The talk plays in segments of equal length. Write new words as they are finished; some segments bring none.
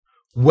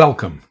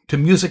Welcome to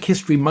Music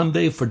History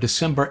Monday for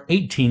December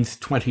 18th,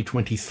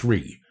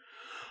 2023.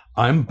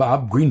 I'm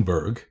Bob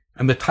Greenberg,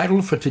 and the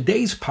title for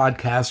today's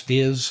podcast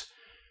is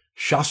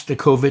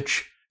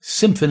Shostakovich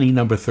Symphony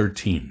No.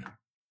 13.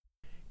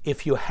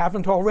 If you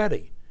haven't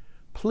already,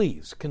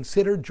 please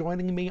consider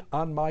joining me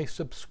on my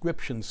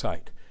subscription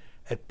site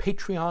at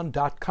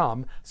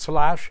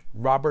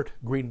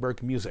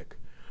patreon.com/RobertGreenbergMusic,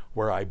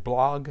 where I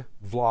blog,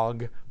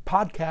 vlog,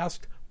 podcast,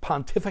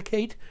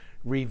 pontificate,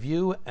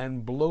 review,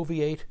 and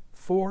bloviate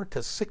 4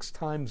 to 6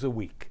 times a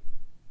week.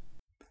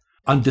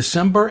 On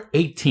December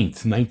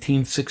 18th,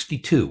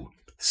 1962,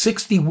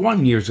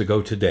 61 years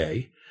ago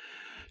today,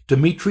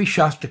 Dmitri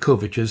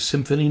Shostakovichs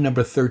Symphony No.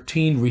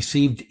 13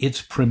 received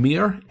its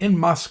premiere in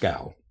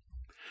Moscow.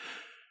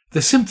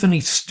 The symphony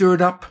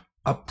stirred up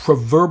a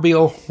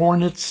proverbial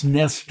hornet's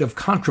nest of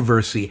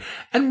controversy,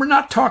 and we're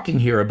not talking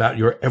here about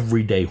your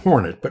everyday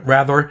hornet, but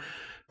rather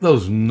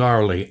those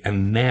gnarly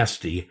and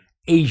nasty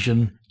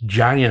Asian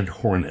giant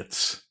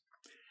hornets.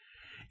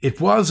 It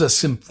was a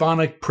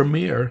symphonic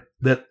premiere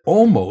that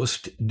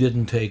almost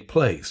didn't take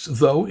place,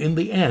 though in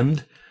the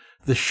end,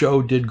 the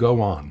show did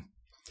go on.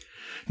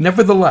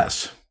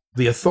 Nevertheless,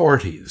 the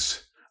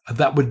authorities,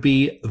 that would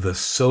be the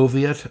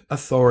Soviet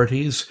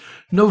authorities,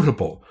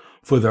 notable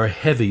for their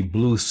heavy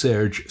blue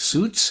serge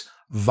suits,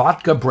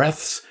 vodka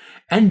breaths,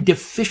 and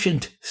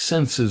deficient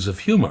senses of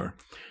humor,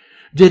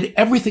 did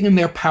everything in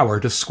their power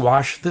to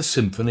squash the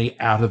symphony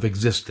out of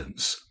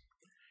existence.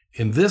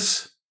 In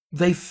this,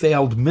 they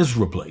failed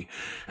miserably,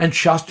 and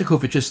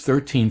Shostakovich's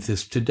 13th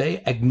is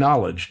today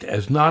acknowledged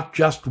as not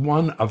just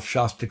one of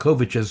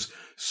Shostakovich's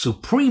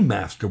supreme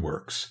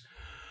masterworks,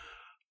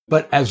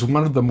 but as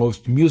one of the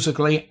most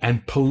musically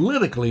and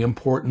politically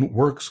important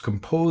works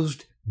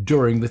composed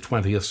during the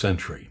 20th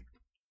century.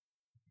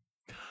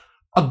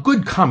 A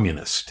good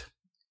communist.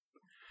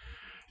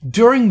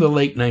 During the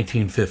late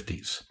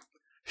 1950s,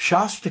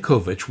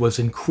 Shostakovich was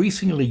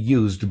increasingly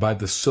used by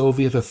the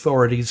Soviet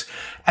authorities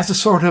as a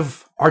sort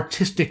of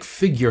artistic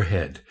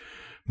figurehead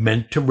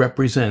meant to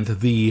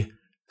represent the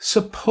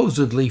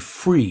supposedly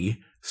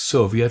free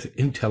Soviet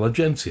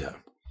intelligentsia.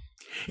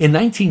 In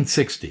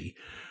 1960,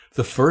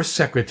 the first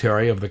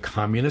secretary of the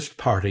Communist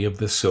Party of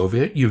the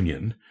Soviet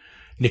Union,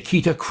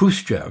 Nikita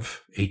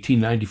Khrushchev,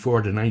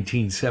 1894 to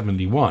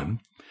 1971,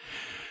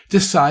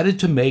 decided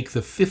to make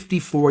the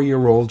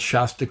 54-year-old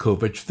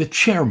Shostakovich the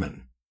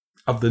chairman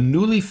of the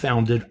newly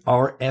founded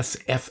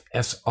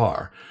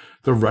RSFSR,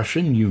 the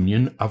Russian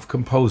Union of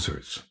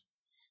Composers.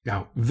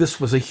 Now, this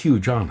was a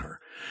huge honor,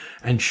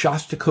 and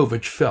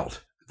Shostakovich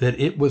felt that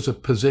it was a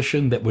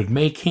position that would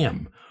make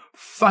him,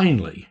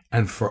 finally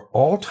and for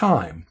all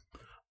time,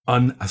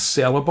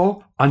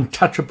 unassailable,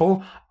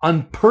 untouchable,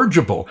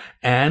 unpurgeable,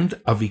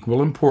 and, of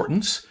equal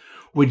importance,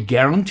 would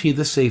guarantee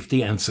the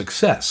safety and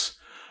success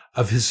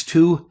of his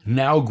 2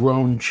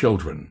 now-grown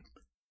children,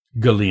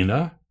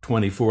 Galina,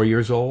 24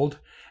 years old,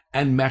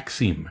 and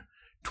Maxim,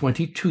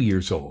 22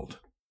 years old.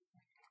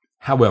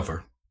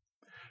 However,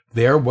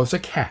 there was a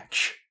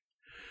catch.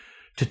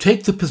 To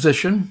take the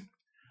position,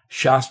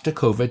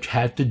 Shostakovich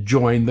had to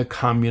join the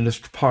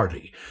Communist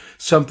Party,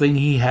 something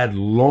he had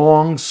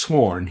long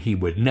sworn he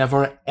would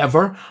never,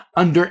 ever,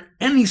 under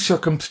any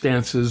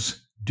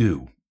circumstances,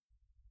 do.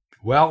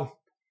 Well,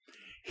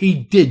 he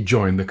did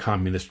join the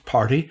Communist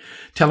Party,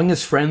 telling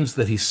his friends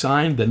that he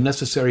signed the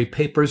necessary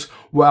papers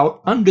while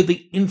under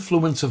the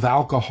influence of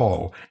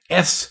alcohol,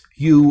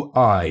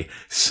 SUI,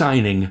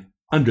 signing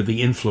under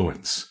the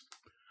influence.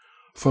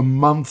 For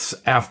months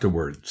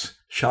afterwards,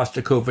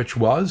 Shostakovich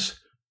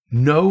was,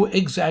 no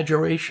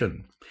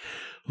exaggeration,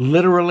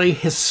 literally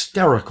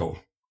hysterical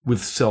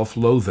with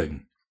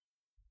self-loathing.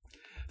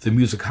 The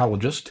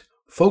musicologist,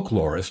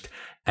 folklorist,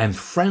 and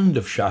friend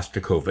of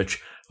Shostakovich,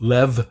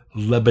 Lev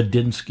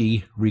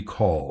Lebedinsky,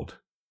 recalled,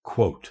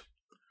 quote,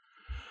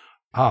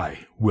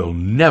 "I will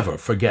never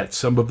forget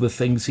some of the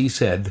things he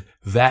said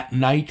that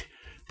night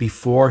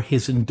before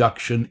his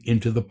induction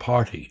into the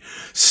party,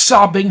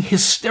 sobbing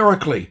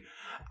hysterically.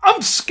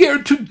 I'm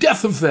scared to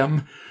death of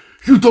them.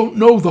 You don't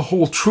know the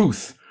whole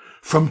truth.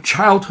 From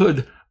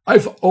childhood,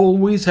 I've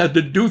always had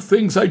to do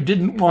things I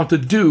didn't want to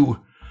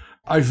do.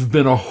 I've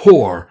been a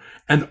whore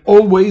and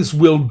always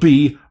will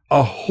be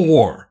a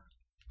whore."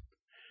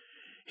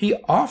 He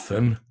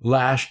often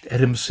lashed at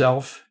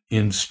himself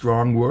in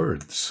strong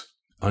words,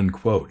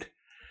 unquote.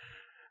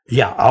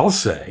 Yeah, I'll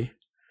say.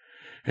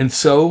 And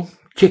so,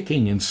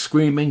 kicking and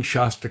screaming,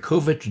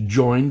 Shostakovich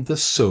joined the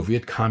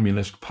Soviet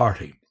Communist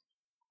Party.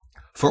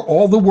 For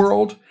all the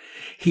world,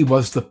 he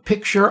was the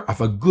picture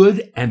of a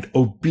good and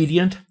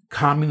obedient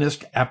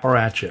communist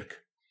apparatchik.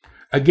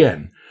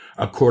 Again,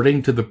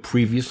 according to the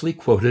previously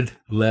quoted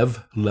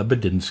Lev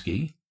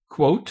Lebedinsky,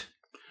 quote,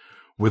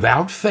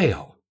 "Without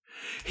fail,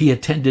 he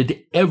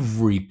attended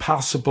every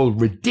possible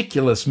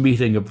ridiculous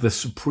meeting of the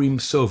Supreme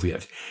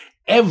Soviet,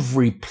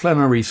 every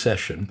plenary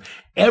session,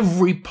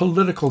 every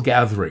political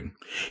gathering.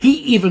 He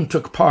even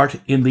took part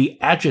in the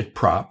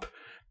agitprop,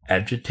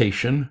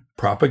 agitation,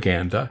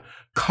 propaganda,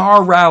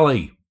 car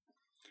rally.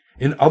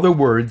 In other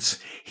words,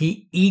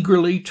 he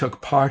eagerly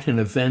took part in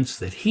events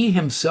that he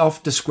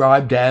himself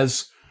described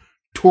as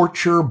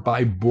torture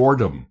by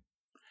boredom.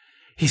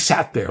 He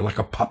sat there like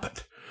a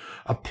puppet,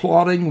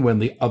 applauding when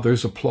the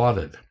others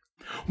applauded.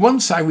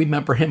 Once I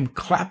remember him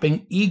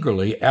clapping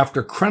eagerly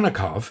after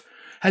Khrennikov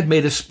had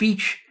made a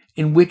speech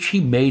in which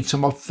he made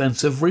some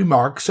offensive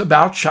remarks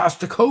about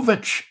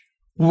Shostakovich.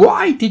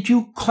 "Why did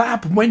you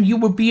clap when you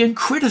were being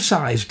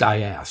criticized?" I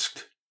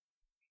asked.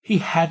 He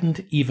hadn't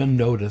even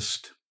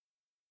noticed.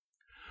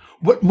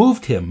 What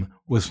moved him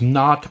was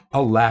not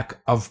a lack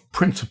of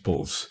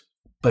principles,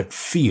 but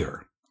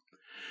fear.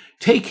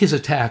 Take his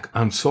attack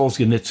on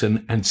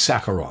Solzhenitsyn and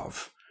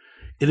Sakharov.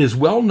 It is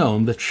well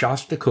known that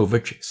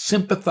Shostakovich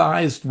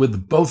sympathized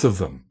with both of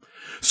them,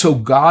 so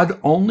God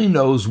only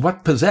knows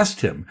what possessed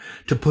him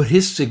to put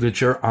his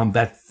signature on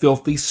that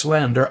filthy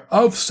slander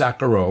of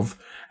Sakharov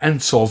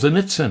and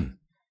Solzhenitsyn.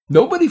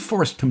 Nobody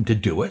forced him to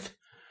do it.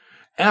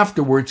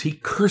 Afterwards, he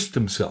cursed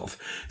himself,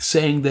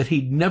 saying that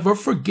he'd never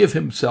forgive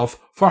himself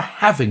for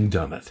having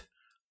done it.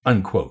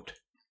 Unquote.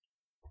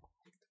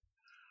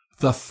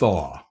 The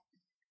Thaw.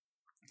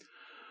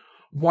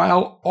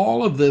 While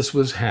all of this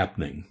was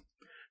happening,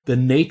 the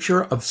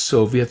nature of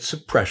Soviet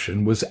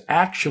suppression was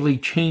actually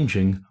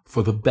changing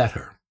for the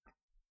better.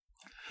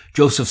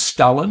 Joseph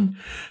Stalin,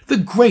 the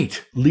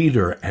great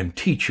leader and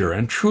teacher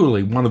and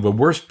truly one of the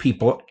worst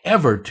people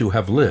ever to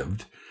have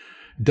lived,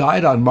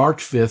 died on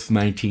March 5,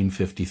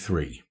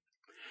 1953.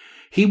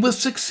 He was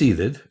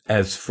succeeded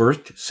as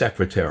first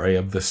secretary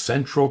of the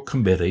Central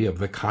Committee of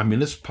the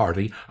Communist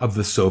Party of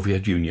the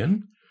Soviet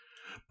Union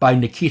by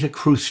Nikita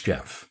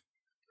Khrushchev.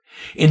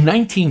 In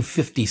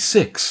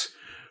 1956,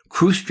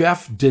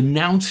 Khrushchev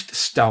denounced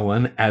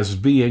Stalin as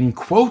being,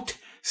 quote,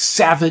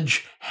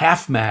 savage,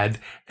 half-mad,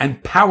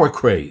 and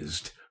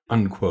power-crazed,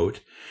 unquote,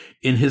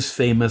 in his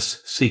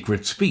famous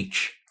secret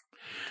speech.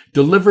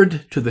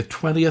 Delivered to the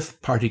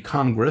 20th Party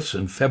Congress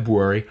in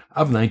February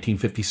of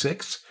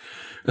 1956,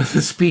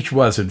 the speech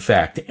was, in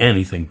fact,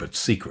 anything but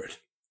secret.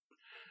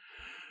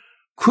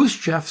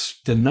 Khrushchev's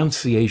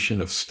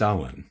denunciation of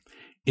Stalin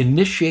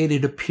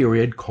initiated a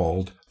period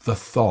called the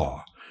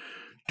Thaw,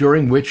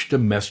 during which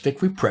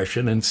domestic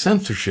repression and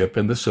censorship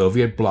in the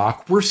Soviet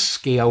bloc were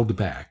scaled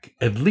back,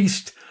 at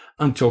least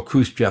until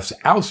Khrushchev's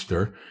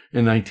ouster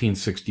in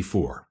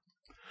 1964.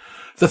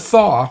 The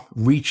Thaw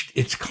reached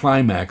its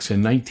climax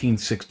in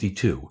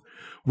 1962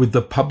 with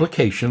the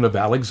publication of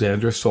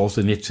Alexander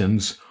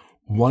Solzhenitsyn's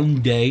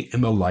One Day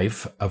in the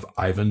Life of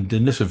Ivan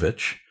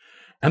Denisovich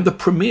and the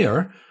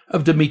premiere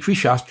of Dmitri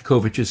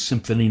Shostakovichs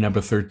Symphony No.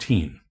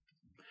 13.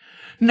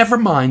 Never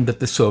mind that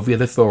the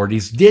Soviet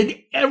authorities did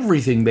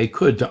everything they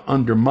could to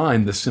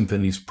undermine the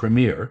symphony's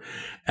premiere,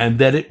 and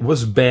that it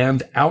was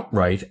banned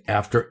outright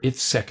after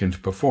its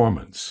second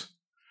performance.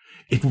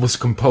 It was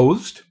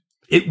composed,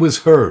 it was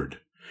heard,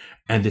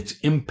 and its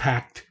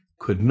impact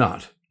could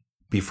not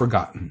be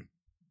forgotten.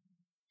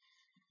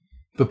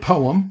 The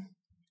poem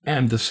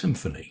and the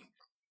symphony.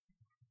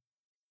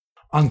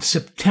 On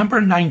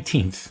September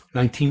 19,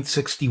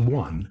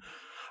 1961,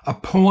 a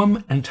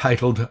poem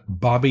entitled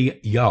Babi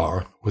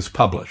Yar was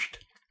published.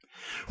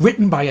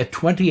 Written by a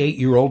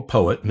 28-year-old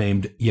poet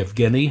named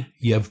Yevgeny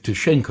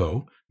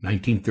Yevtushenko,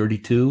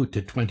 1932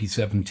 to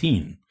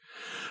 2017.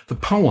 The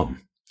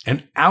poem,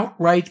 an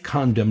outright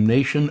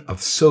condemnation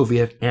of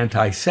Soviet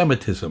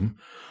anti-Semitism,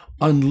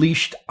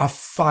 unleashed a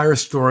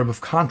firestorm of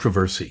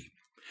controversy.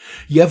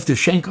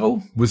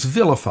 Yevtushenko was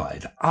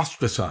vilified,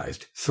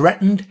 ostracized,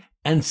 threatened,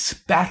 and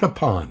spat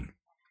upon.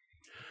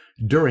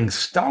 During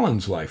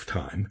Stalin's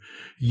lifetime,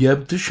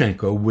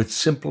 Yevtushenko would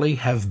simply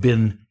have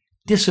been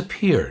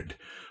disappeared,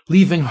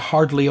 leaving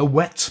hardly a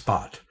wet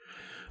spot.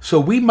 So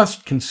we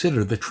must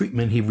consider the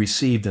treatment he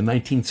received in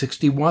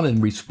 1961 in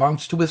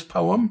response to his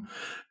poem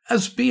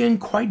as being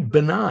quite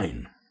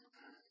benign.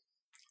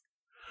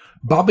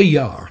 Babi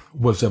Yar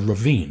was a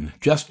ravine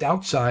just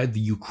outside the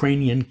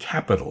Ukrainian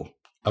capital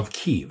of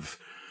Kyiv,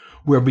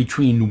 where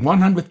between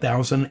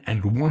 100,000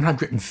 and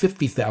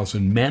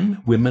 150,000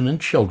 men, women, and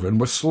children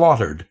were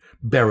slaughtered,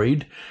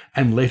 buried,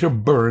 and later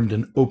burned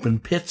in open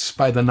pits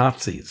by the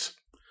Nazis.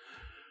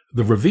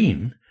 The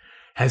ravine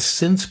has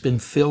since been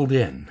filled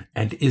in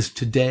and is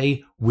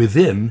today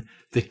within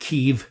the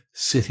Kyiv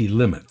city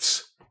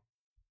limits.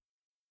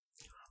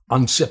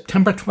 On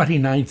September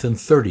 29th and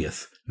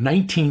 30th,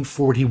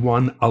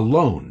 1941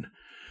 alone,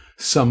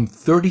 some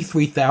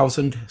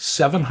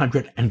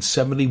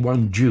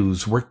 33,771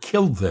 Jews were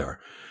killed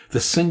there, the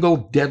single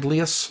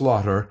deadliest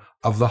slaughter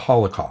of the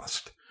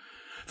Holocaust.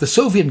 The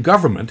Soviet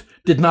government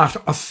did not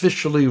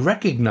officially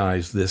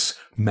recognize this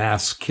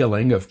mass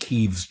killing of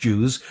Kyiv's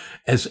Jews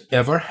as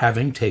ever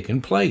having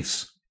taken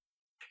place.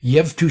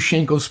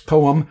 Yevtushenko's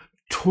poem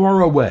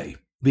tore away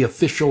the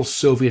official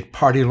Soviet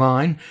party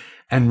line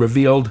and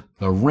revealed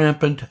the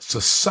rampant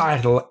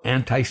societal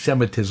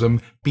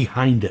anti-Semitism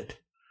behind it.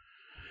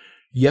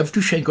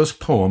 Yevtushenko's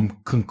poem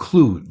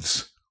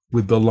concludes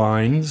with the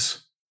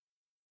lines,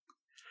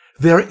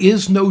 "There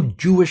is no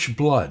Jewish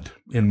blood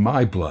in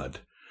my blood,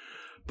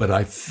 but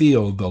I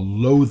feel the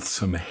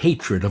loathsome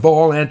hatred of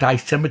all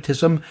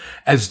anti-Semitism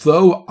as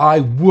though I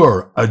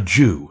were a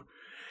Jew,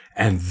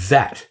 and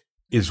that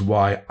is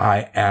why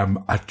I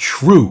am a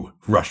true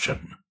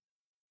Russian."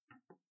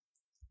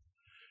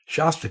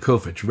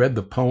 Shostakovich read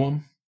the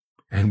poem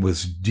and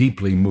was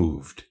deeply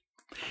moved.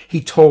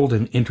 He told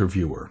an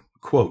interviewer,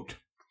 quote,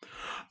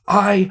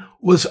 "I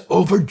was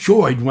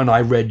overjoyed when I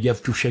read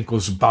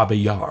Yevtushenko's Baba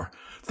Yar.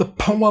 The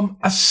poem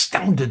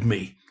astounded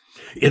me.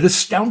 It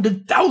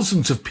astounded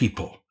thousands of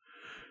people.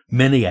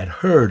 Many had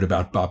heard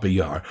about Baba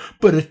Yar,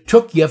 but it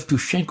took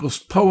Yevtushenko's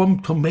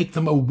poem to make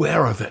them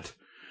aware of it.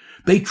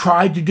 They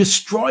tried to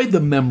destroy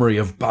the memory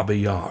of Baba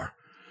Yar.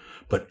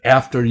 But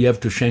after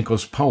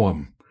Yevtushenko's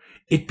poem,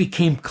 it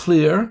became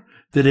clear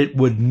that it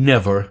would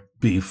never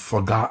be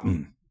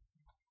forgotten.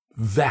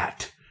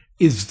 That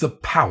is the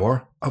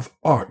power of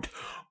art.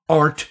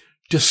 Art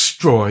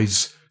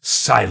destroys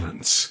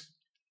silence."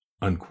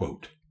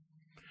 Unquote.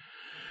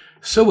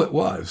 So it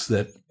was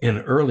that in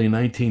early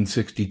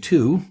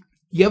 1962,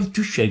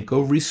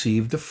 Yevtushenko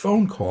received a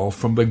phone call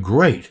from the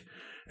great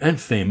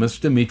and famous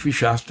Dmitri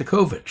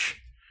Shostakovich.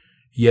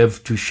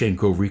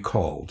 Yevtushenko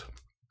recalled,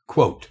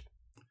 quote,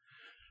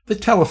 "The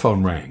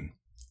telephone rang.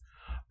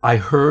 I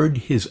heard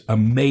his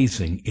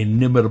amazing,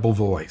 inimitable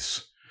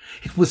voice.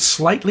 It was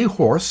slightly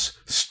hoarse,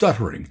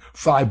 stuttering,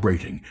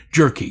 vibrating,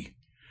 jerky.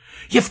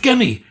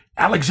 'Yevgeny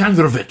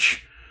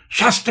Alexandrovich,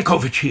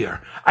 Shostakovich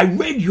here. I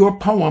read your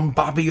poem,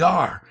 Baba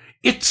Yar.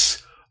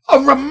 It's a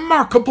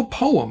remarkable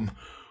poem.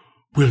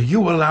 Will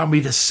you allow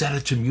me to set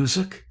it to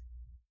music?'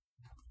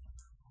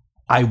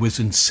 I was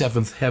in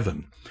seventh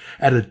heaven.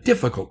 At a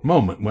difficult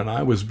moment when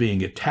I was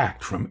being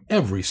attacked from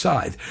every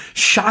side,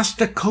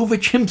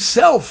 Shostakovich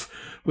himself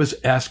was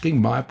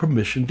asking my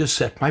permission to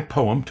set my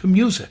poem to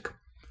music.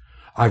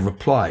 I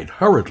replied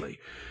hurriedly,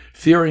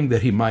 fearing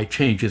that he might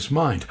change his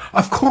mind.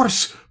 'Of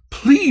course,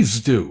 please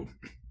do.'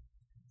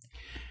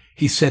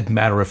 He said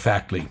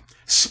matter-of-factly,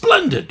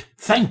 'Splendid!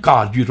 Thank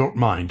God you don't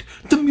mind.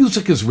 The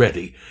music is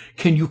ready.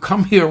 Can you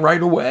come here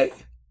right away?'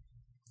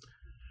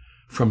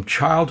 From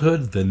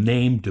childhood, the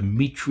name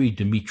Dmitri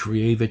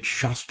Dmitrievich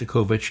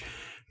Shostakovich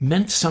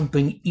meant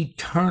something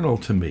eternal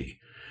to me,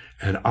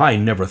 and I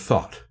never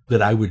thought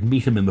that I would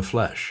meet him in the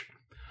flesh.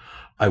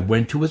 I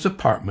went to his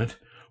apartment,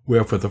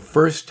 where for the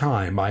first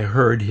time I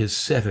heard his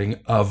setting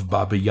of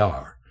Baba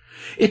Yar.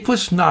 It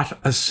was not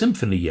a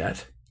symphony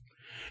yet.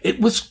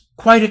 It was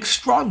quite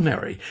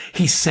extraordinary.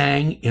 He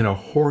sang in a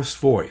hoarse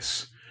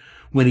voice.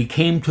 When he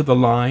came to the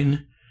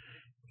line,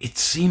 'It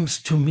seems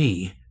to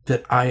me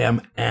that I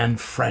am Anne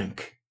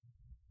Frank,'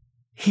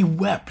 he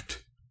wept.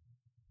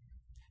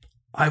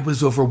 I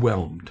was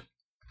overwhelmed.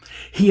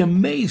 He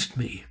amazed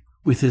me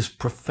with his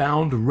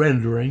profound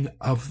rendering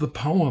of the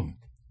poem.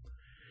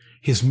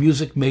 His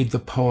music made the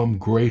poem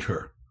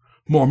greater,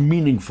 more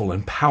meaningful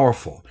and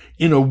powerful.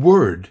 In a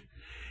word,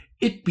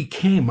 it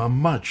became a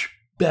much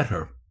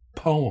better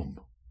poem."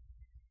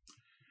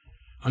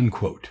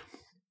 Unquote.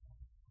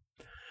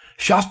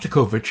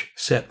 Shostakovich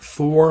set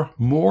 4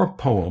 more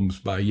poems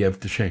by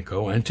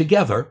Yevtushenko, and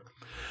together,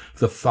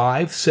 the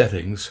 5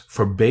 settings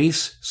for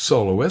bass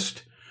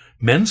soloist,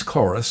 men's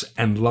chorus,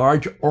 and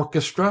large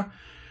orchestra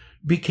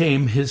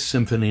became his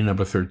Symphony No.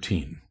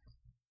 13.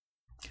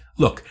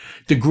 Look,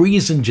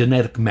 degrees in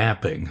genetic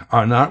mapping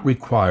are not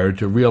required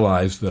to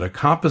realize that a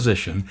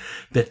composition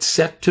that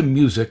set to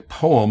music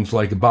poems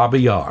like Baba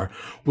Yar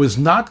was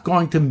not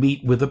going to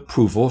meet with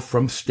approval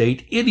from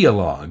state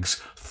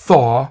ideologues,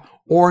 thaw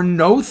or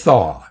no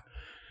thaw.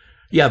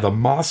 Yeah, the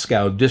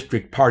Moscow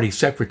District Party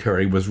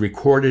Secretary was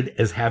recorded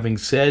as having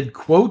said,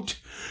 quote,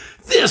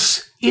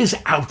 "This is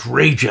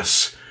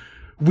outrageous.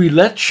 We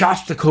let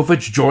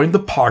Shostakovich join the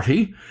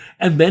party,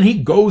 and then he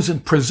goes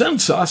and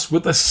presents us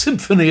with a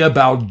symphony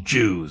about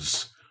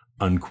Jews,"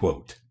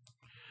 unquote.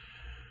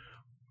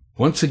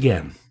 Once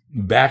again,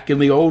 back in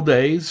the old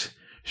days,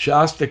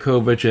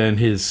 Shostakovich and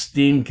his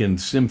stinking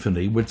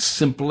symphony would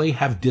simply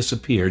have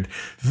disappeared,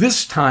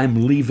 this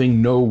time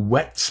leaving no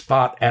wet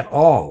spot at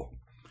all.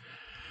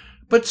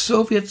 But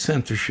Soviet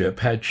censorship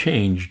had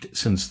changed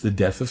since the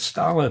death of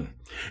Stalin.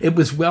 It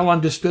was well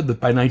understood that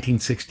by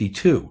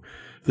 1962,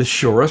 the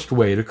surest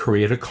way to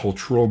create a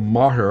cultural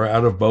martyr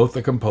out of both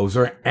the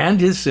composer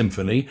and his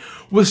symphony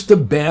was to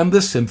ban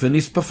the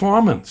symphony's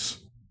performance.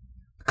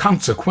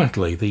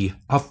 Consequently, the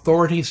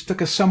authorities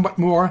took a somewhat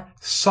more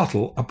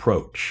subtle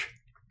approach.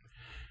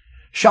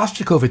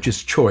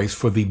 Shostakovich's choice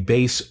for the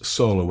bass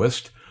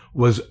soloist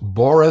was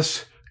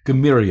Boris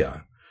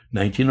Gomurya,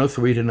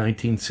 1903 to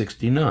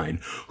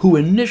 1969, who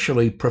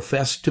initially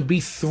professed to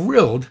be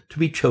thrilled to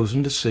be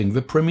chosen to sing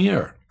the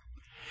premiere.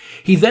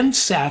 He then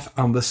sat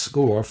on the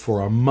score for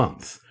a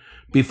month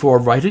before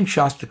writing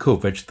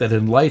Shostakovich that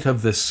in light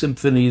of the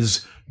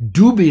symphony's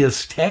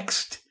dubious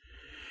text,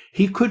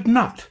 he could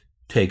not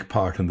take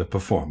part in the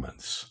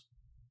performance.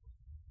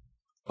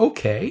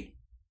 Okay.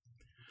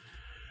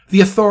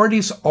 The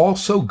authorities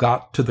also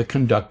got to the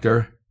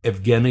conductor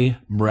Evgeny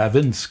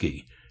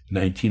Mravinsky,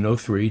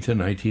 1903 to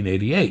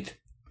 1988.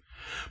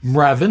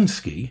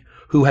 Mravinsky,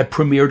 who had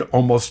premiered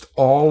almost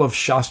all of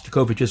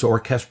Shostakovich's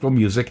orchestral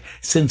music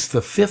since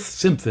the Fifth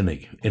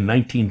Symphony in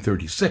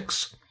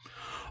 1936,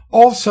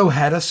 also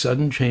had a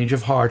sudden change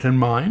of heart and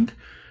mind,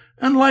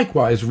 and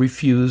likewise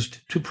refused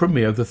to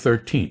premiere the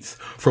 13th,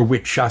 for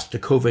which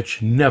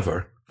Shostakovich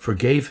never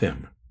forgave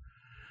him.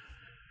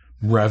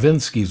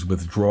 Mravinsky's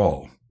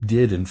withdrawal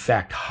did in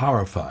fact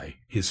horrify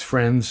his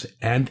friends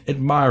and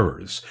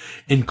admirers,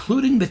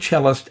 including the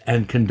cellist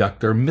and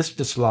conductor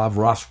Mstislav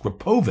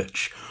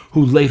Rostropovich,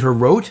 who later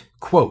wrote,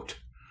 quote,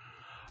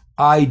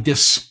 "I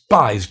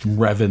despised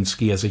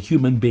Mravinsky as a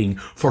human being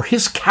for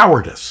his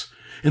cowardice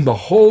in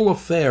the whole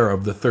affair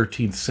of the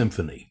 13th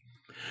Symphony.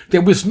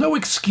 There was no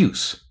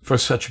excuse for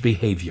such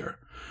behavior.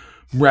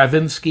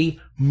 Mravinsky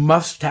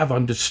must have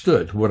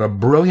understood what a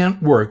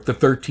brilliant work the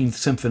 13th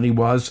Symphony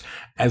was,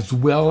 as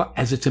well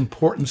as its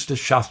importance to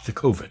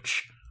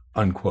Shostakovich."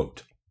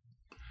 Unquote.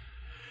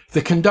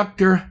 The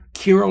conductor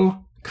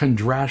Kirill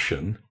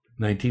Kondrashin,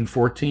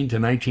 1914 to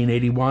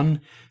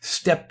 1981,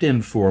 stepped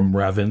in for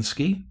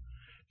Mravinsky,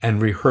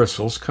 and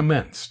rehearsals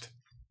commenced.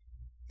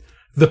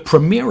 The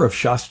premiere of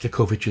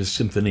Shostakovich's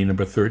Symphony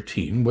No.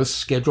 13 was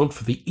scheduled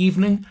for the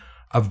evening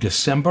of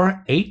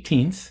December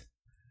 18th,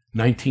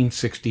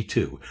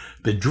 1962.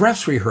 The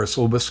dress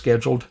rehearsal was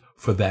scheduled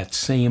for that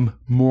same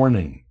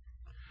morning.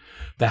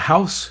 The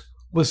house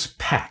was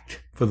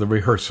packed for the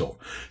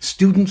rehearsal.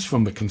 Students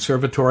from the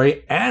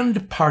conservatory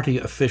and party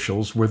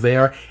officials were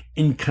there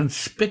in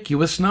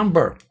conspicuous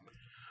number.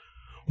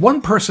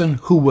 One person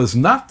who was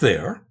not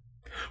there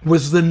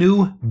was the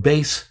new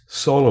bass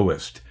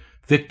soloist,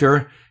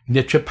 Victor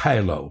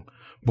Nichapailo,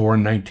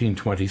 born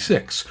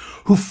 1926,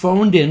 who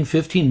phoned in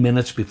 15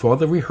 minutes before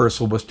the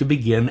rehearsal was to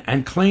begin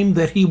and claimed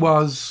that he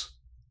was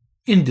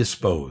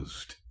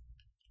indisposed.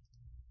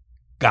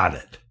 Got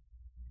it.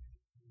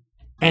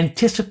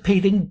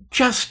 Anticipating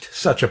just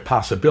such a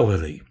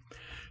possibility,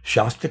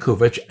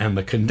 Shostakovich and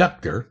the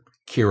conductor,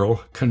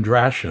 Kirill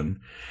Kondrashin,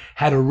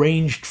 had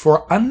arranged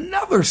for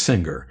another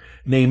singer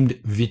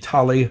named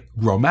Vitaly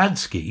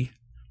Gromadsky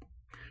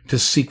to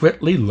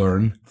secretly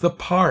learn the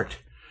part,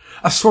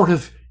 a sort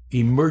of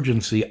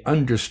emergency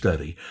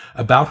understudy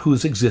about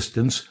whose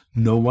existence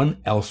no one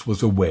else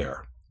was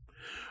aware.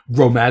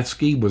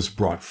 Gromadsky was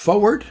brought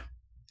forward,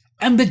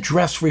 and the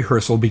dress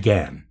rehearsal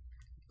began.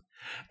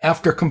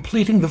 After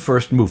completing the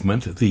first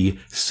movement, the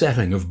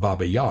setting of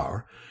Baba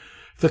Yar,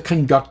 the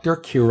conductor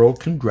Kirill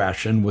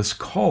Kondrashin was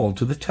called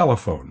to the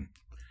telephone.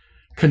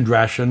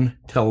 Kondrashin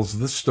tells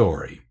the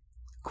story.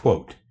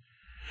 Quote,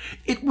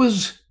 "It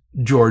was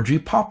Georgy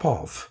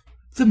Popov,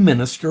 the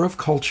Minister of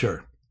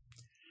Culture.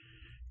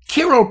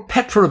 'Kirill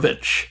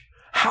Petrovich,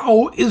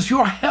 how is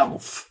your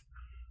health?'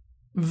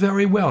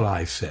 'Very well,'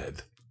 I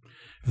said.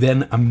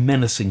 Then a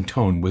menacing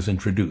tone was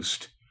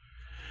introduced.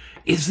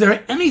 'Is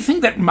there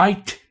anything that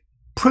might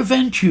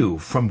prevent you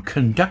from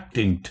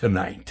conducting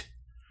tonight?'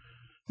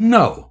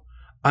 'No,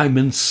 I'm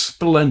in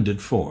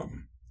splendid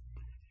form.'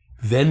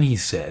 Then he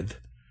said,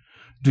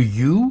 'Do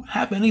you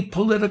have any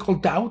political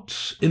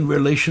doubts in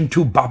relation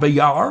to Baba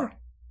Yar?'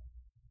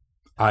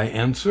 I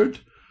answered,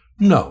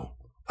 'No,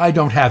 I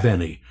don't have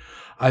any.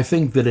 I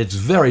think that it's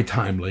very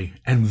timely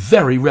and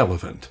very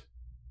relevant.'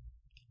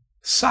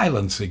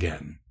 Silence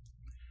again.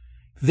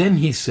 Then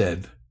he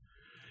said,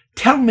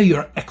 'Tell me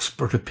your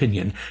expert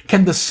opinion.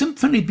 Can the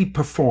symphony be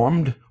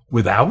performed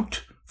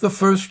without the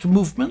first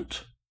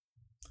movement?'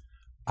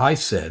 I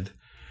said,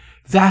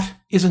 'That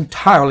is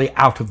entirely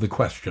out of the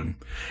question.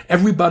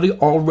 Everybody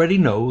already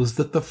knows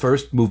that the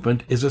first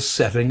movement is a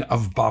setting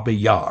of Baba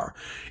Yar.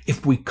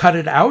 If we cut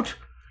it out,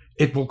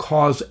 it will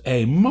cause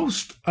a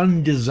most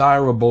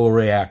undesirable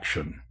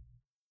reaction.'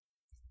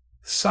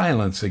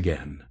 Silence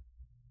again.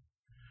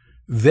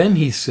 Then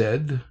he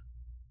said,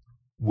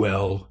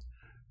 'Well,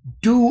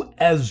 do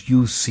as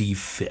you see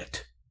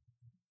fit.'"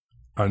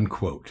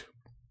 Unquote.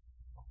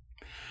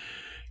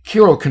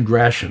 Kirill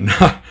Kondrashin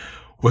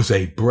was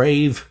a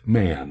brave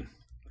man.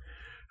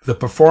 The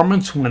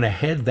performance went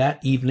ahead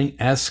that evening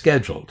as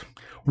scheduled,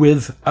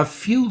 with a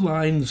few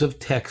lines of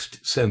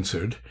text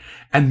censored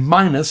and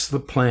minus the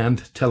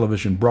planned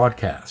television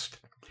broadcast.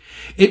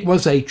 It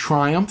was a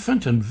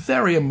triumphant and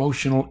very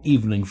emotional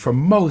evening for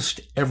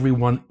most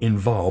everyone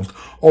involved,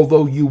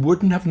 although you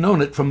wouldn't have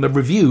known it from the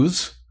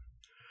reviews,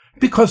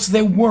 because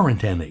there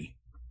weren't any.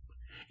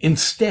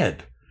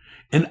 Instead,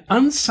 an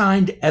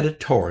unsigned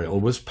editorial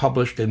was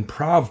published in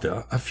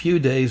Pravda a few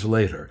days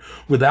later.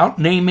 Without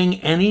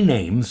naming any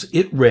names,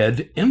 it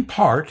read, in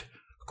part,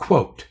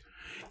 quote,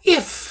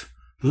 "If,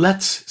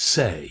 let's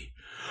say,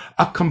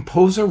 a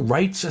composer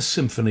writes a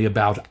symphony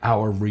about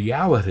our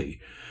reality,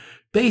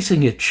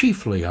 basing it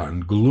chiefly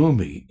on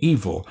gloomy,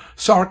 evil,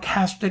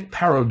 sarcastic,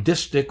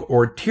 parodistic,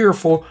 or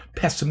tearful,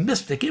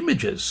 pessimistic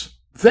images,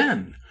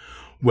 then,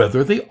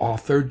 whether the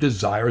author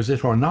desires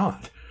it or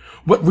not,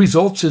 what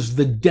results is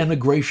the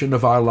denigration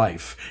of our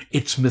life,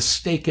 its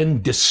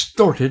mistaken,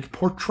 distorted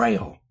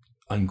portrayal."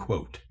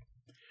 Unquote.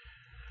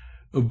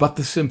 But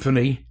the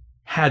symphony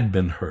had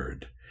been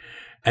heard,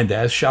 and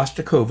as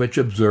Shostakovich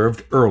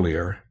observed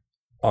earlier,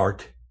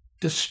 art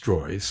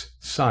destroys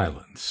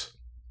silence.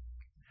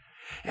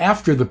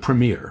 After the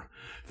premiere,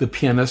 the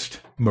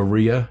pianist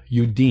Maria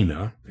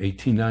Yudina,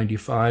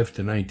 1895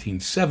 to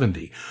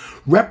 1970,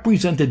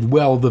 represented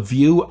well the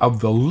view of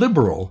the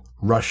liberal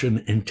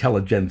Russian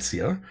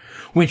intelligentsia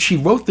when she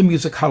wrote the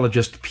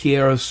musicologist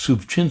Pierre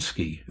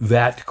Suvchinsky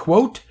that,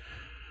 quote,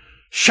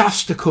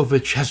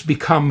 Shostakovich has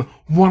become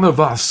one of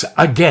us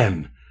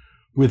again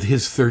with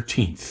his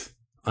 13th,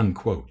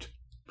 unquote.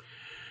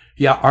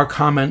 Yeah, our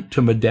comment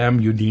to Madame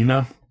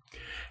Yudina,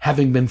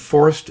 having been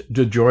forced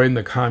to join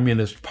the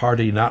Communist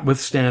Party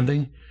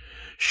notwithstanding,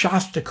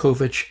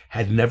 Shostakovich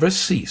had never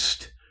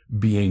ceased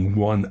being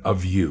one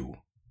of you.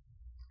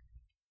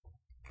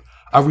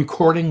 A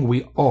recording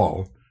we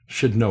all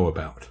should know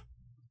about.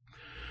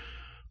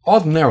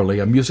 Ordinarily,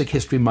 a Music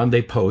History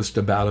Monday post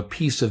about a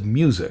piece of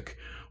music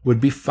would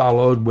be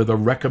followed with a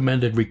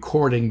recommended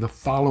recording the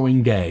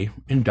following day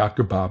in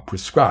Dr. Bob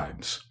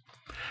Prescribes.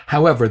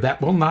 However,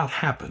 that will not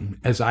happen,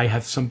 as I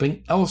have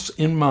something else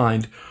in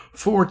mind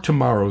for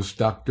tomorrow's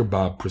Dr.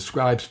 Bob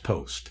Prescribes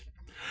post.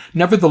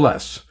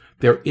 Nevertheless,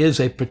 there is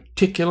a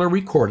particular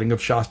recording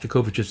of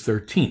Shostakovich's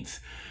 13th,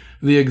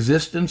 the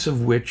existence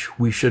of which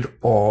we should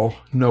all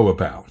know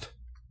about.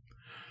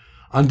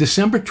 On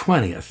December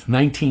 20th,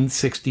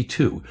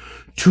 1962,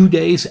 2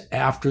 days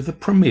after the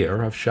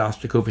premiere of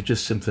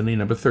Shostakovich's Symphony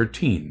No.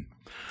 13,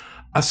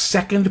 a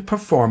second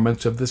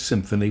performance of the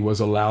symphony was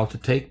allowed to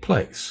take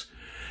place,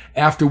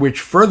 after which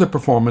further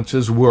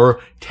performances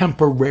were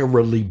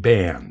temporarily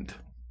banned.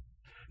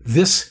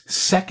 This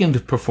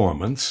second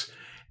performance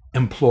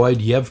employed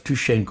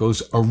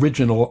Yevtushenko's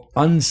original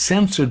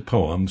uncensored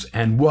poems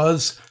and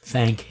was,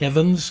 thank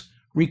heavens,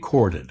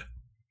 recorded.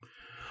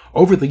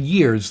 Over the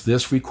years,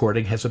 this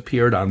recording has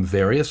appeared on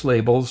various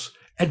labels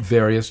at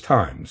various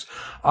times.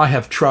 I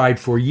have tried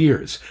for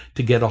years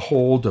to get a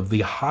hold of the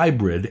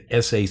hybrid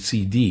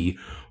SACD,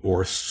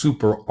 or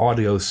Super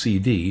Audio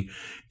CD,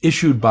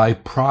 issued by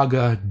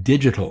Praga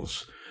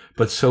Digitals,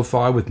 but so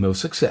far with no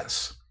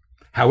success.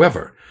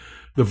 However,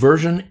 the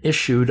version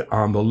issued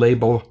on the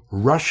label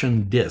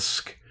Russian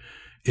Disc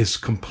is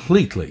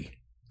completely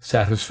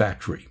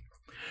satisfactory.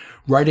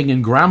 Writing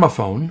in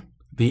Gramophone,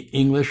 the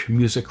English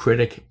music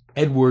critic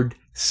Edward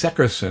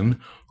Seckerson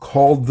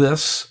called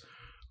this,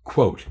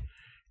 quote,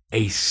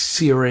 a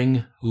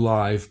searing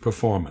live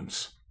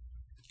performance.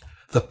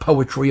 The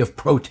poetry of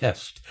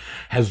protest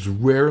has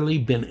rarely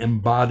been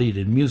embodied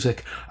in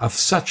music of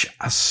such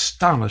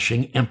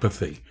astonishing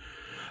empathy.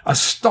 A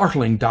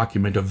startling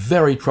document of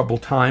very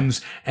troubled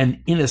times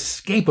and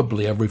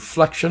inescapably a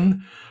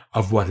reflection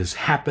of what is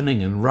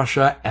happening in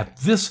Russia at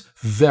this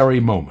very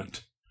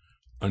moment,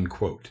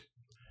 unquote.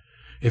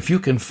 If you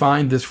can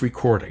find this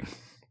recording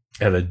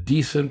at a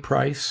decent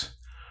price,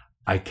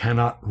 I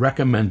cannot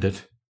recommend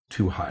it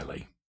too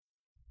highly.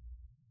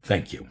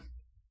 Thank you.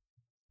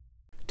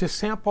 To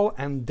sample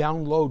and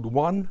download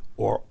one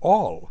or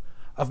all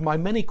of my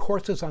many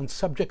courses on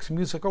subjects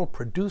musical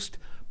produced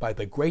by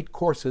the Great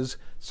Courses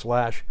 /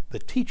 The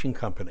Teaching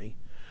Company,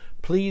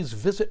 please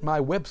visit my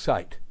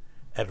website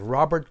at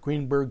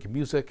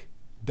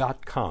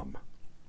robertgreenbergmusic.com.